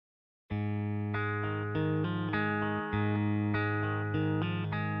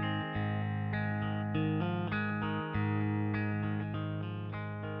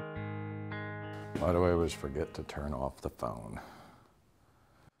Why do I always forget to turn off the phone?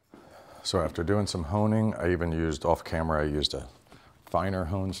 So after doing some honing, I even used off camera, I used a finer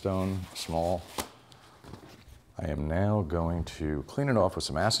hone stone, small. I am now going to clean it off with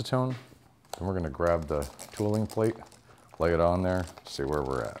some acetone. Then we're going to grab the tooling plate, lay it on there, see where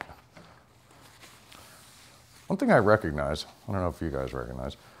we're at. One thing I recognize, I don't know if you guys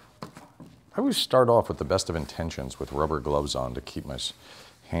recognize, I always start off with the best of intentions with rubber gloves on to keep my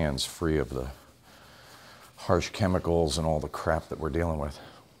hands free of the harsh chemicals and all the crap that we're dealing with.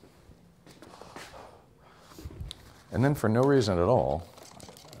 And then for no reason at all,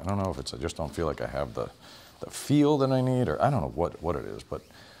 I don't know if it's, I just don't feel like I have the feel that I need, or I don't know what it is, but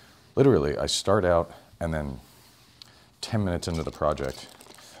literally I start out and then 10 minutes into the project,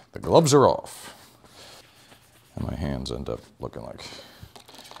 the gloves are off and my hands end up looking like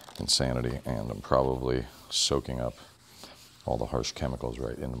insanity, and I'm probably soaking up all the harsh chemicals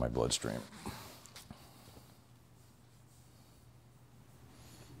right into my bloodstream.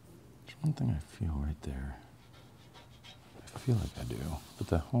 There's one thing I feel right there. I feel like I do, but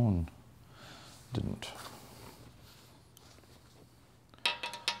the hone didn't.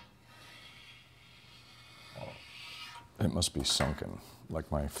 It must be sunken,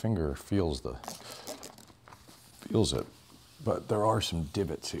 like my finger feels it, but there are some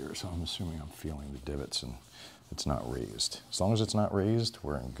divots here, so I'm assuming I'm feeling the divots and it's not raised. As long as it's not raised,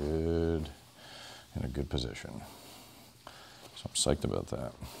 we're in a good position. So I'm psyched about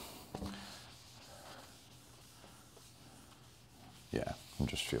that. Yeah, I'm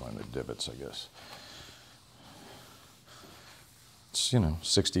just feeling the divots, I guess. It's,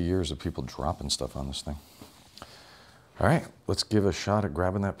 60 years of people dropping stuff on this thing. All right, let's give a shot at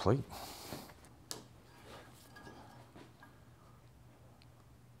grabbing that plate.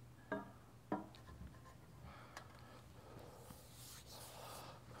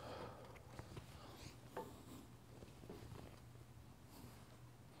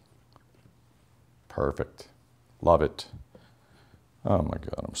 Perfect. Love it. Oh my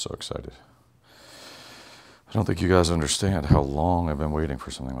God, I'm so excited. I don't think you guys understand how long I've been waiting for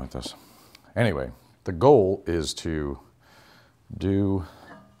something like this. Anyway, the goal is to do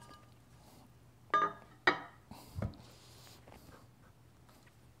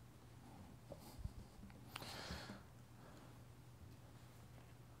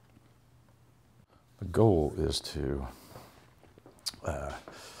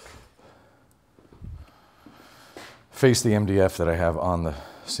face the MDF that I have on the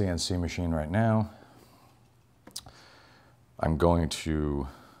CNC machine right now. I'm going to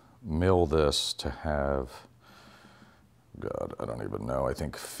mill this to have, God, I don't even know, I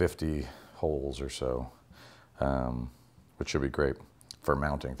think 50 holes or so, which should be great for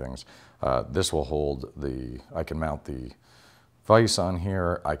mounting things. This will hold I can mount the vise on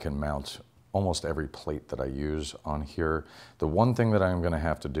here. I can mount almost every plate that I use on here. The one thing that I'm gonna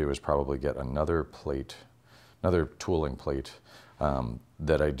have to do is probably get another plate, another tooling plate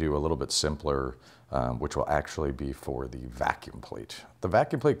that I do a little bit simpler, which will actually be for the vacuum plate. The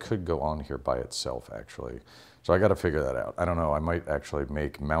vacuum plate could go on here by itself, actually. So I got to figure that out. I don't know, I might actually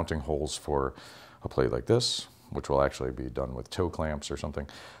make mounting holes for a plate like this, which will actually be done with toe clamps or something.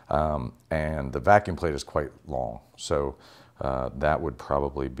 And the vacuum plate is quite long, so that would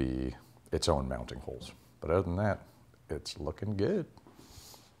probably be its own mounting holes. But other than that, it's looking good.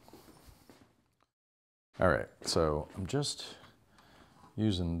 All right, so I'm just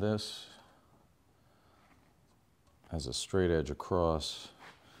using this as a straight edge across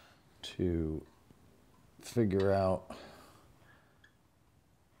to figure out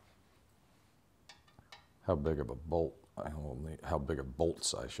how big of a bolt I will need, how big of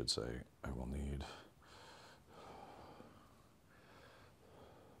bolts I should say I will need.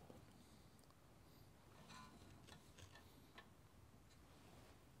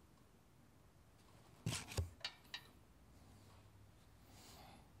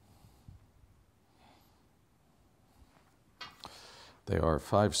 They are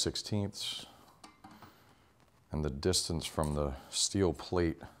 5/16, and the distance from the steel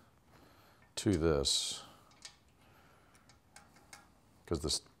plate to this,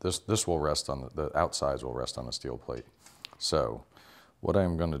 because this will rest on the outsides will rest on the steel plate. So what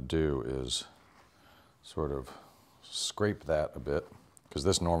I'm going to do is sort of scrape that a bit, because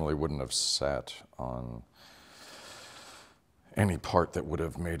this normally wouldn't have sat on any part that would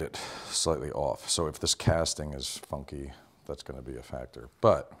have made it slightly off. So if this casting is funky, that's going to be a factor.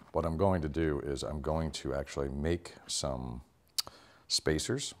 But what I'm going to do is I'm going to actually make some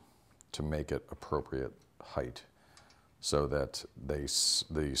spacers to make it appropriate height, so that the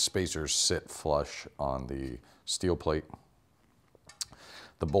spacers sit flush on the steel plate.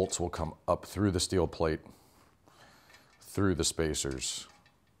 the bolts will come up through the steel plate, through the spacers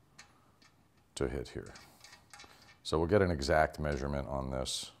to hit here. So we'll get an exact measurement on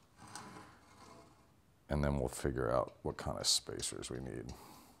this, and then we'll figure out what kind of spacers we need.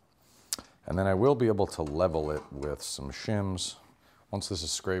 And then I will be able to level it with some shims. Once this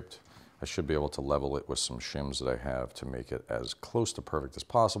is scraped, I should be able to level it with some shims that I have to make it as close to perfect as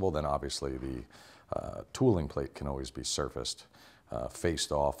possible. Then obviously the tooling plate can always be surfaced,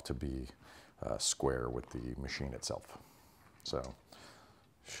 faced off to be square with the machine itself. So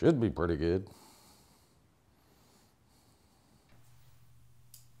should be pretty good.